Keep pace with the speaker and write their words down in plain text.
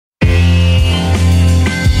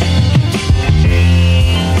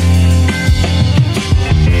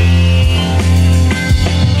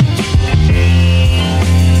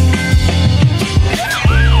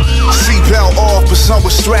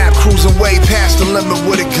way past the limit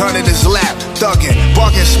with a gun in his lap. Thuggin',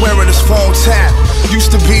 buggin', swearing his phone tap.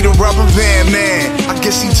 Used to be the rubber band man, I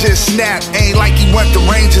guess he just snapped. Ain't like he went to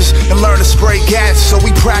Rangers and learned to spray gas, so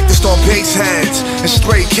we practiced on base heads and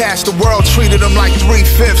straight cash. The world treated him like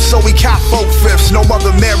 3/5, so he caught 4/5. No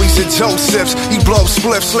Mother Marys and Josephs. He blow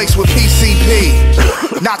spliffs laced with PCP.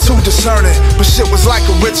 Not too discerning, but shit was like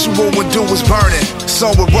a ritual when dude was burning.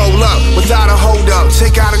 Son would roll up without a hold up,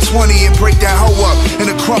 take out a 20 and break that hoe up in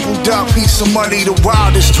a crumpled up piece of money, the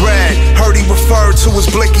wildest dread. Heard he referred to his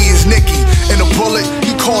blicky as Nicky. In a bullet,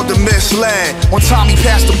 he called him misled. One time he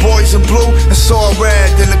passed the boys in blue and saw red.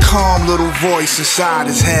 Then a calm little voice inside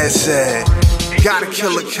his head said, gotta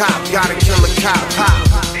kill a cop, gotta kill a cop, pop.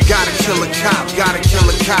 Gotta kill a cop, gotta kill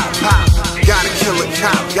a cop, pop. Gotta kill a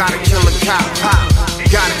cop, gotta kill a cop, pop.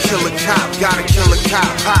 Gotta kill a cop, gotta kill a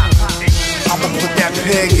cop, pop. I'ma put that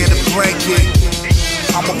pig in a blanket.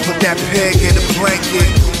 I'ma put that pig in a blanket.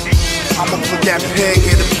 I'ma put that pig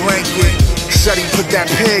in a blanket. Said he put that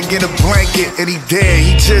pig in a blanket, and he did.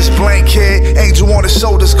 He just blanked. Angel on his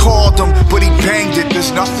shoulders called him, but he banged it.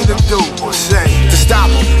 There's nothing to do or say to stop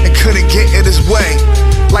him, and couldn't get in his way.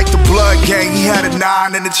 Like the blood gang, he had a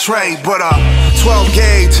 9 in the tray. But 12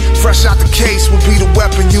 gauge, fresh out the case, would be the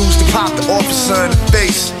weapon used to pop the officer in the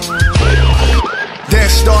face. Then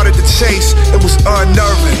started the chase, it was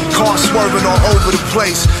unnerving. Car swerving all over the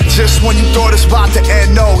place. Just when you thought it's about to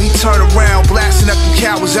end, no, he turned around, blasting at the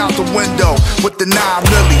cowards out the window with the 9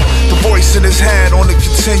 milli. The voice in his head on a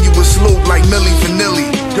continuous loop like Milli Vanilli.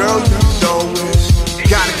 Girl, you know it's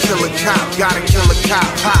gotta kill a cop, gotta kill a cop,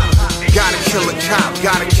 pop. Gotta kill a cop,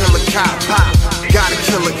 gotta kill a cop, pop. Gotta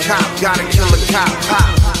kill a cop, gotta kill a cop, pop.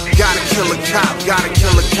 Gotta kill a cop, gotta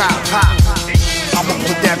kill a cop, pop. I'ma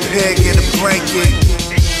put that pig in a blanket.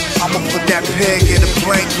 I'ma put that pig in a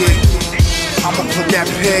blanket. I'ma put that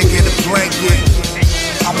pig in a blanket.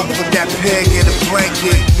 I'ma put that pig in a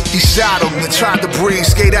blanket. He shot him and tried to breathe,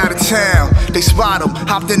 skate out of town. They spot him,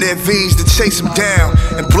 hopped in their V's to chase him down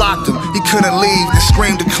and blocked him. He couldn't leave and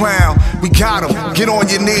screamed the clown. We got him, get on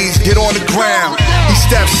your knees, get on the ground. He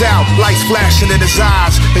steps out, lights flashing in his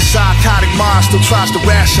eyes. His psychotic mind still tries to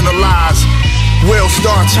rationalize. Wheels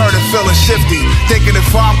start turning, feeling shifty. Thinking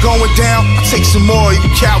if I'm going down, I'll take some more, you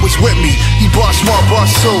cowards with me. He bust 1,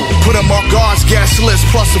 bust 2. Put him on God's guest list,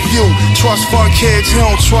 plus a few. Trust fund kids, he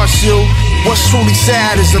don't trust you. What's truly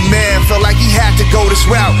sad is a man felt like he had to go this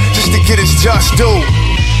route just to get his just due.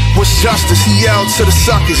 What's justice? He yelled to the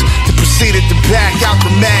suckers, then proceeded to back out the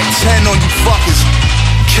mag 10 on you fuckers.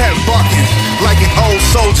 Kept bucking like an old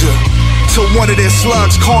soldier till one of their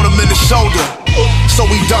slugs caught him in the shoulder. So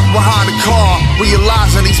he ducked behind the car,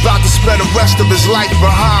 realizing he's about to spend the rest of his life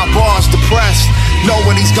behind bars, depressed.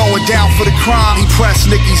 Knowing he's going down for the crime, he pressed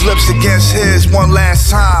Nicky's lips against his one last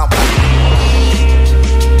time.